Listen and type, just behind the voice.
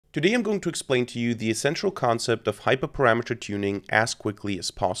Today I'm going to explain to you the essential concept of hyperparameter tuning as quickly as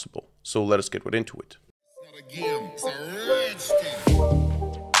possible. So let us get right into it.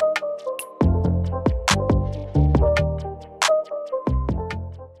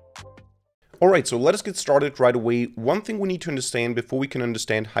 Alright, so let us get started right away. One thing we need to understand before we can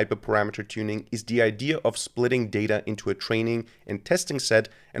understand hyperparameter tuning is the idea of splitting data into a training and testing set,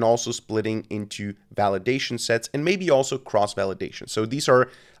 and also splitting into validation sets, and maybe also cross-validation. So these are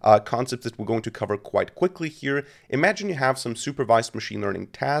concepts that we're going to cover quite quickly here. Imagine you have some supervised machine learning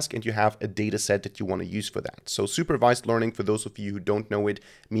task and you have a data set that you want to use for that. So supervised learning, for those of you who don't know it,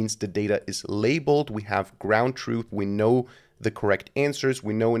 means the data is labeled. We have ground truth. We know the correct answers.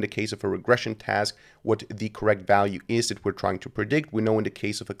 We know in the case of a regression task what the correct value is that we're trying to predict. We know in the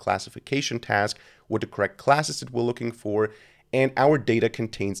case of a classification task what the correct class is that we're looking for, and our data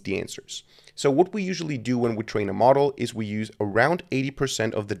contains the answers. So what we usually do when we train a model is we use around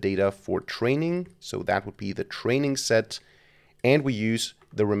 80% of the data for training, so that would be the training set, and we use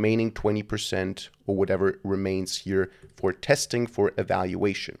the remaining 20% or whatever remains here for testing, for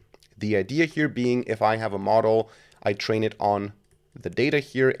evaluation. The idea here being, if I have a model, I train it on the data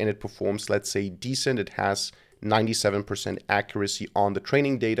here and it performs, let's say, decent. It has 97% accuracy on the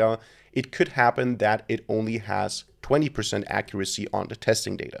training data. It could happen that it only has 20% accuracy on the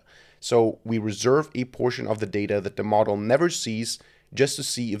testing data. So we reserve a portion of the data that the model never sees just to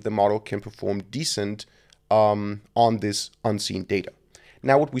see if the model can perform decent on this unseen data.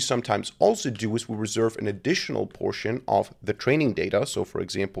 Now, what we sometimes also do is we reserve an additional portion of the training data. So for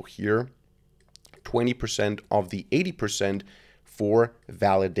example, here, 20% of the 80% for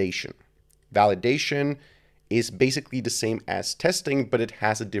validation. Validation is basically the same as testing, but it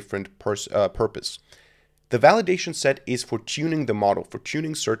has a different purpose. The validation set is for tuning the model, for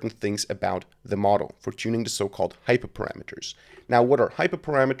tuning certain things about the model, for tuning the so-called hyperparameters. Now, what are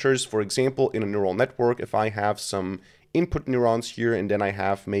hyperparameters? For example, in a neural network, if I have some input neurons here and then I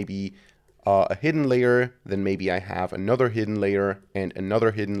have maybe a hidden layer, then maybe I have another hidden layer and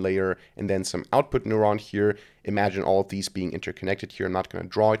another hidden layer, and then some output neuron here. Imagine all of these being interconnected here. I'm not going to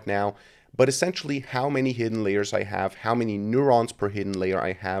draw it now, but essentially how many hidden layers I have, how many neurons per hidden layer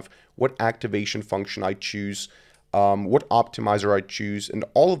I have, what activation function I choose, what optimizer I choose, and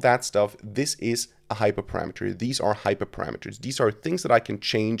all of that stuff. This is a hyperparameter. These are hyperparameters. These are things that I can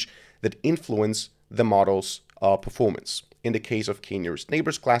change that influence the model's performance. In the case of k-nearest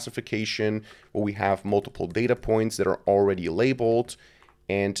neighbors classification, where we have multiple data points that are already labeled,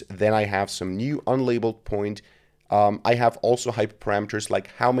 and then I have some new unlabeled point, I have also hyperparameters like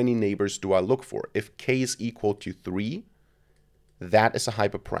how many neighbors do I look for. If k is equal to 3, that is a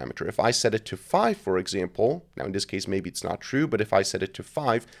hyperparameter. If I set it to 5, for example, now in this case maybe it's not true, but if I set it to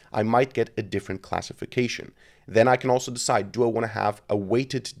 5, I might get a different classification. Then I can also decide, do I want to have a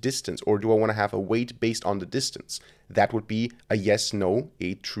weighted distance, or do I want to have a weight based on the distance? That would be a yes, no,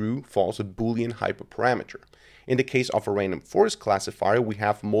 a true, false, a Boolean hyperparameter. In the case of a random forest classifier, we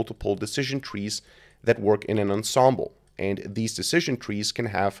have multiple decision trees that work in an ensemble. And these decision trees can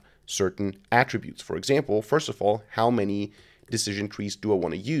have certain attributes. For example, first of all, how many decision trees do I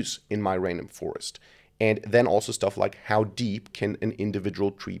want to use in my random forest? And then also stuff like how deep can an individual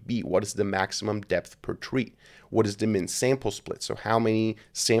tree be? What is the maximum depth per tree? What is the min sample split? So how many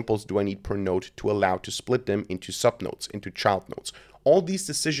samples do I need per node to allow to split them into subnodes, into child nodes? All these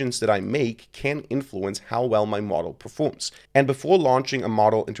decisions that I make can influence how well my model performs. And before launching a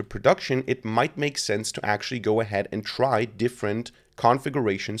model into production, it might make sense to actually go ahead and try different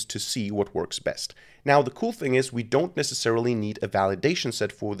configurations to see what works best. Now, the cool thing is we don't necessarily need a validation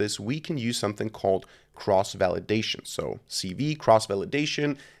set for this. We can use something called cross-validation. So CV,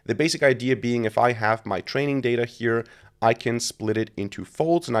 cross-validation, the basic idea being if I have my training data here, I can split it into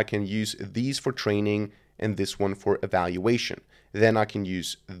folds and I can use these for training and this one for evaluation. Then I can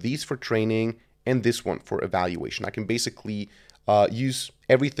use these for training and this one for evaluation. I can basically use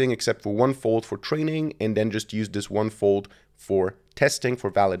everything except for one fold for training, and then just use this one fold for testing,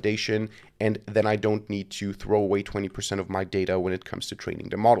 for validation, and then I don't need to throw away 20% of my data when it comes to training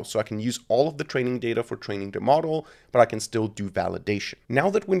the model. So I can use all of the training data for training the model, but I can still do validation. Now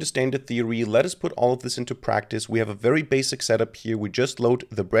that we understand the theory, let us put all of this into practice. We have a very basic setup here. We just load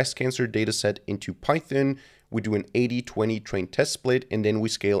the breast cancer dataset into Python. We do an 80-20 train test split, and then we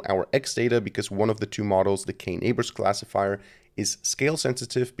scale our X data because one of the two models, the k-neighbors classifier, is scale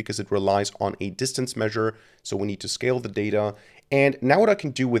sensitive because it relies on a distance measure. So we need to scale the data. And now what I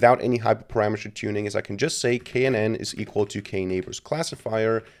can do without any hyperparameter tuning is I can just say knn is equal to k-neighbors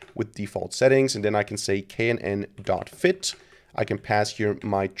classifier with default settings. And then I can say knn.fit. I can pass here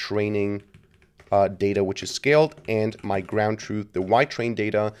my training data, which is scaled, and my ground truth, the Y train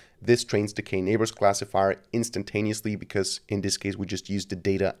data. This trains the k-neighbors classifier instantaneously because in this case, we just use the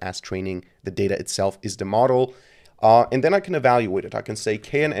data as training. The data itself is the model. And then I can evaluate it. I can say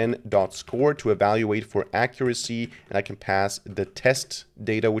knn.score to evaluate for accuracy, and I can pass the test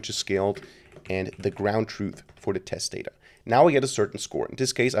data, which is scaled, and the ground truth for the test data. Now I get a certain score. In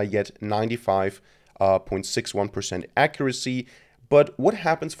this case, I get 95.61% accuracy. But what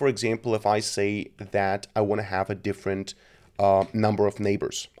happens, for example, if I say that I want to have a different number of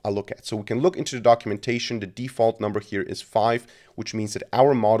neighbors I look at? So we can look into the documentation. The default number here is 5, which means that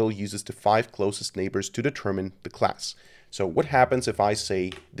our model uses the 5 closest neighbors to determine the class. So what happens if I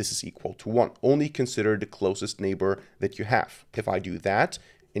say this is equal to 1? Only consider the closest neighbor that you have. If I do that,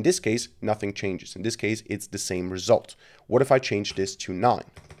 in this case, nothing changes. In this case, it's the same result. What if I change this to 9?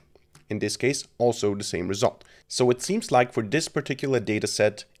 In this case, also the same result. So it seems like for this particular data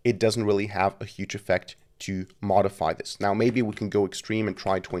set, it doesn't really have a huge effect to modify this. Now, maybe we can go extreme and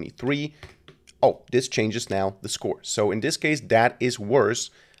try 23. Oh, this changes now the score. So in this case, that is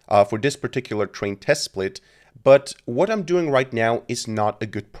worse for this particular train test split. But what I'm doing right now is not a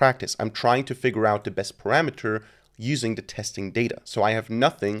good practice. I'm trying to figure out the best parameter using the testing data. So I have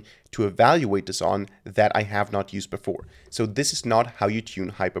nothing to evaluate this on that I have not used before. So this is not how you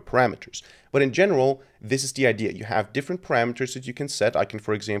tune hyperparameters. But in general, this is the idea. You have different parameters that you can set. I can,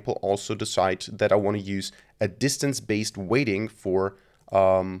 for example, also decide that I want to use a distance-based weighting for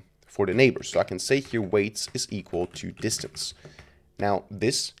the neighbors. So I can say here weights is equal to distance. Now,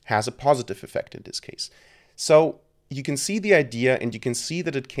 this has a positive effect in this case. So you can see the idea, and you can see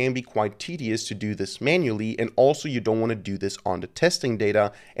that it can be quite tedious to do this manually, and also you don't want to do this on the testing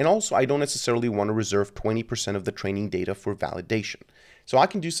data, and also I don't necessarily want to reserve 20% of the training data for validation. So I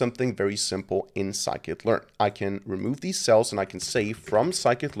can do something very simple in Scikit-Learn. I can remove these cells and I can say from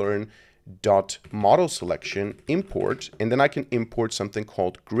Scikit-Learn .model selection import, and then I can import something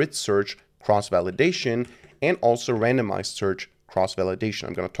called grid search cross-validation and also randomized search cross-validation.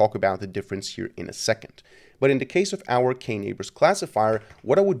 I'm going to talk about the difference here in a second. But in the case of our k-neighbors classifier,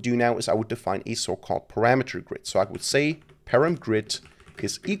 what I would do now is I would define a so-called parameter grid. So I would say param grid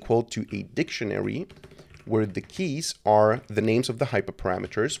is equal to a dictionary where the keys are the names of the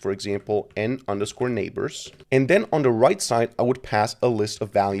hyperparameters, for example, n_neighbors. And then on the right side, I would pass a list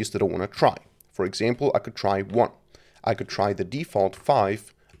of values that I want to try. For example, I could try 1. I could try the default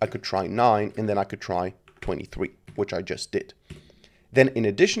 5. I could try 9, and then I could try 23, which I just did. Then in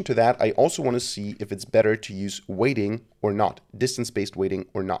addition to that, I also want to see if it's better to use weighting or not, distance-based weighting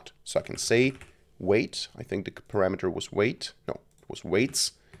or not. So I can say weight, I think the parameter was weight, no, it was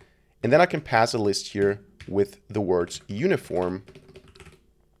weights. And then I can pass a list here with the words uniform,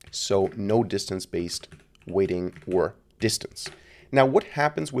 so no distance-based weighting or distance. Now what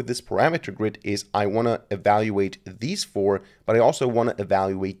happens with this parameter grid is I want to evaluate these 4, but I also want to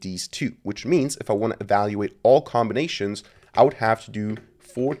evaluate these 2, which means if I want to evaluate all combinations, I would have to do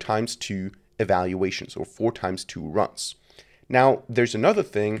 4 times 2 evaluations or 4 times 2 runs. Now, there's another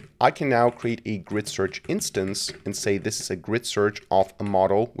thing. I can now create a grid search instance and say this is a grid search of a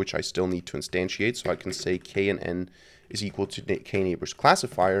model, which I still need to instantiate. So I can say k and n is equal to k-neighbors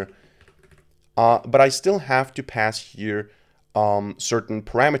classifier. But I still have to pass here certain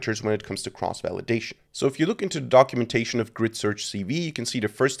parameters when it comes to cross-validation. So if you look into the documentation of grid search CV, you can see the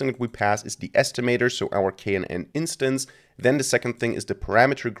first thing that we pass is the estimator, so our k and n instance. Then the second thing is the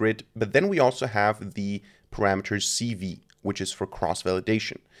parameter grid, but then we also have the parameters CV, which is for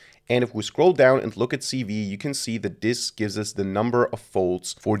cross-validation. And if we scroll down and look at CV, you can see that this gives us the number of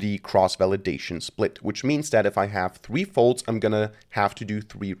folds for the cross-validation split, which means that if I have 3 folds, I'm gonna have to do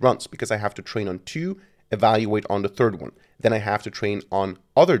 3 runs because I have to train on 2, evaluate on the third one. Then I have to train on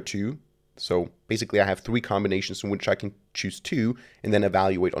other 2. So basically I have 3 combinations in which I can choose 2 and then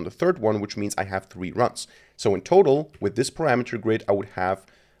evaluate on the third one, which means I have 3 runs. So in total, with this parameter grid, I would have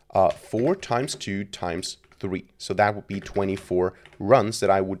 4 times 2 times 3. So that would be 24 runs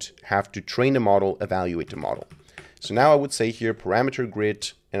that I would have to train the model, evaluate the model. So now I would say here parameter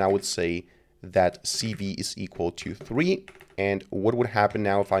grid, and I would say that CV is equal to 3. And what would happen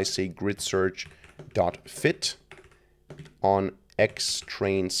now if I say grid search dot fit on X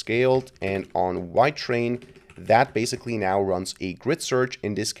train scaled and on Y train, that basically now runs a grid search.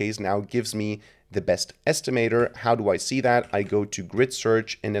 In this case now gives me the best estimator. How do I see that? I go to grid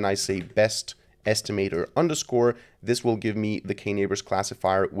search and then I say best estimator underscore. This will give me the k-neighbors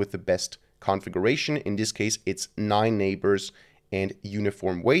classifier with the best configuration. In this case, it's 9 neighbors and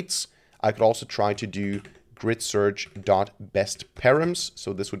uniform weights. I could also try to do grid search dot best params.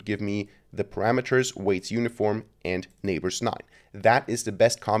 So this would give me the parameters, weights uniform, and neighbors 9. That is the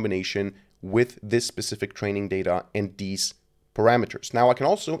best combination with this specific training data and these parameters. Now I can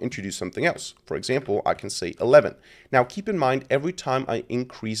also introduce something else. For example, I can say 11. Now keep in mind, every time I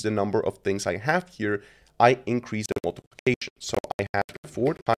increase the number of things I have here, I increase the multiplication. So I have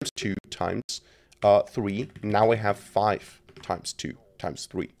 4 times 2 times 3. Now I have 5 times 2 times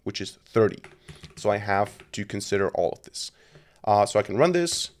 3, which is 30. So I have to consider all of this. So I can run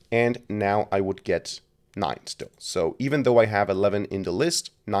this, and now I would get 9 still. So even though I have 11 in the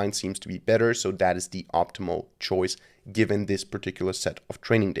list, 9 seems to be better. So that is the optimal choice given this particular set of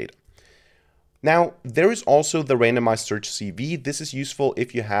training data. Now, there is also the randomized search CV. This is useful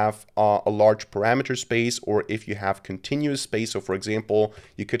if you have a large parameter space or if you have continuous space. So for example,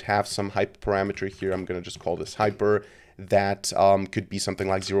 you could have some hyperparameter here. I'm going to just call this hyper. That could be something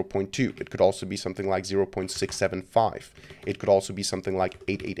like 0.2. It could also be something like 0.675. It could also be something like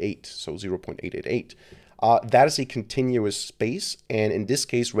 888, so 0.888. That is a continuous space, and in this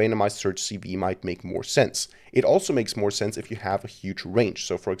case, randomized search CV might make more sense. It also makes more sense if you have a huge range.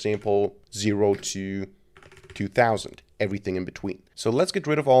 So for example, 0 to 2000, everything in between. So let's get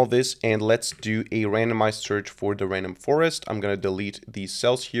rid of all of this and let's do a randomized search for the random forest. I'm going to delete these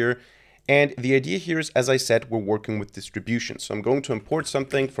cells here. And the idea here is, as I said, we're working with distributions. So I'm going to import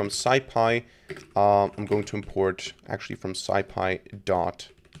something from SciPy. I'm going to import actually from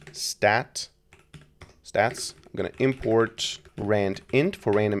SciPy.stats. I'm going to import rand_int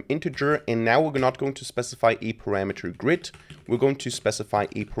for random integer. And now we're not going to specify a parameter grid. We're going to specify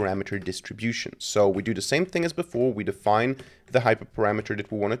a parameter distribution. So we do the same thing as before. We define the hyperparameter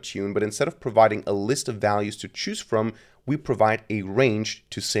that we want to tune, but instead of providing a list of values to choose from, we provide a range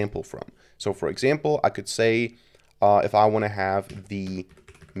to sample from. So for example, I could say if I want to have the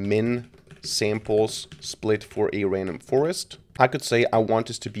min samples split for a random forest, I could say I want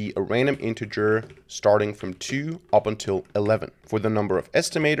this to be a random integer starting from 2 up until 11. For the number of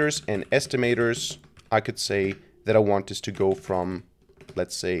estimators and estimators, I could say that I want this to go from,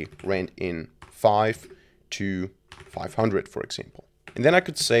 let's say, rand_in 5 to 500, for example. And then I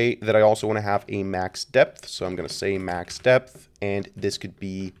could say that I also want to have a max depth. So I'm going to say max depth, and this could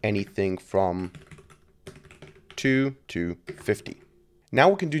be anything from 2 to 50. Now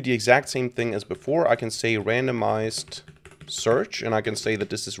we can do the exact same thing as before. I can say randomized search, and I can say that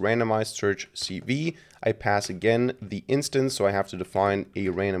this is randomized search CV. I pass again the instance, so I have to define a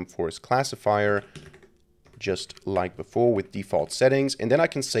random forest classifier just like before with default settings. And then I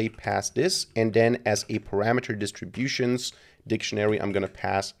can say pass this, and then as a parameter distributions dictionary, I'm going to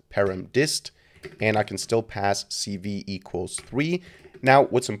pass param_dist, and I can still pass CV equals 3. Now,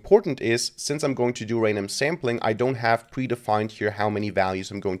 what's important is, since I'm going to do random sampling, I don't have predefined here how many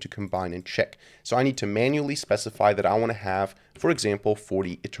values I'm going to combine and check. So I need to manually specify that I want to have, for example,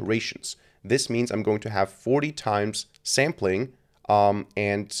 40 iterations. This means I'm going to have 40 times sampling,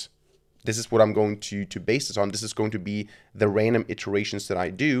 and this is what I'm going to base this on. This is going to be the random iterations that I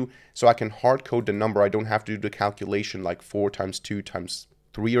do. So I can hard code the number. I don't have to do the calculation like 4 times 2 times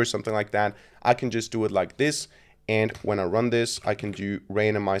 3 or something like that. I can just do it like this. And when I run this, I can do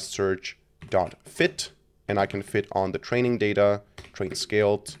randomized search.fit, and I can fit on the training data, train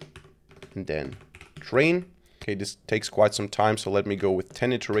scaled, and then train. Okay, this takes quite some time, so let me go with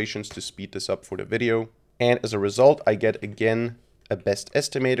 10 iterations to speed this up for the video. And as a result, I get again a best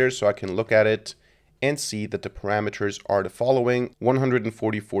estimator, so I can look at it and see that the parameters are the following: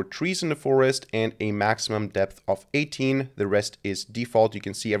 144 trees in the forest and a maximum depth of 18. The rest is default. You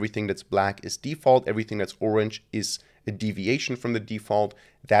can see everything that's black is default. Everything that's orange is a deviation from the default.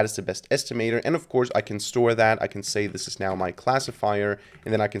 That is the best estimator. And of course, I can store that. I can say this is now my classifier,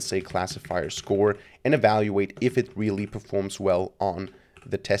 and then I can say classifier score and evaluate if it really performs well on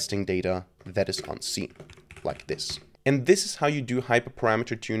the testing data that is unseen, like this. And this is how you do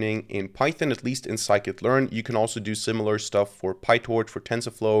hyperparameter tuning in Python, at least in Scikit-Learn. You can also do similar stuff for PyTorch, for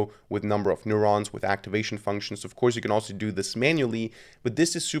TensorFlow, with number of neurons, with activation functions. Of course, you can also do this manually, but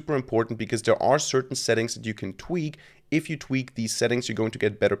this is super important because there are certain settings that you can tweak. If you tweak these settings, you're going to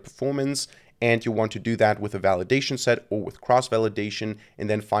get better performance, and you want to do that with a validation set or with cross-validation. And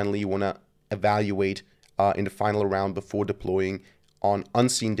then finally, you want to evaluate in the final round before deploying on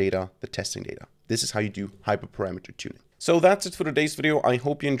unseen data, the testing data. This is how you do hyperparameter tuning. So that's it for today's video. I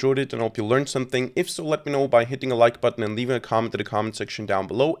hope you enjoyed it and hope you learned something. If so, let me know by hitting a like button and leaving a comment in the comment section down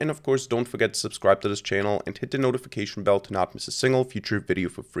below. And of course, don't forget to subscribe to this channel and hit the notification bell to not miss a single future video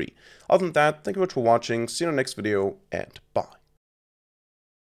for free. Other than that, thank you very much for watching. See you in the next video, and bye.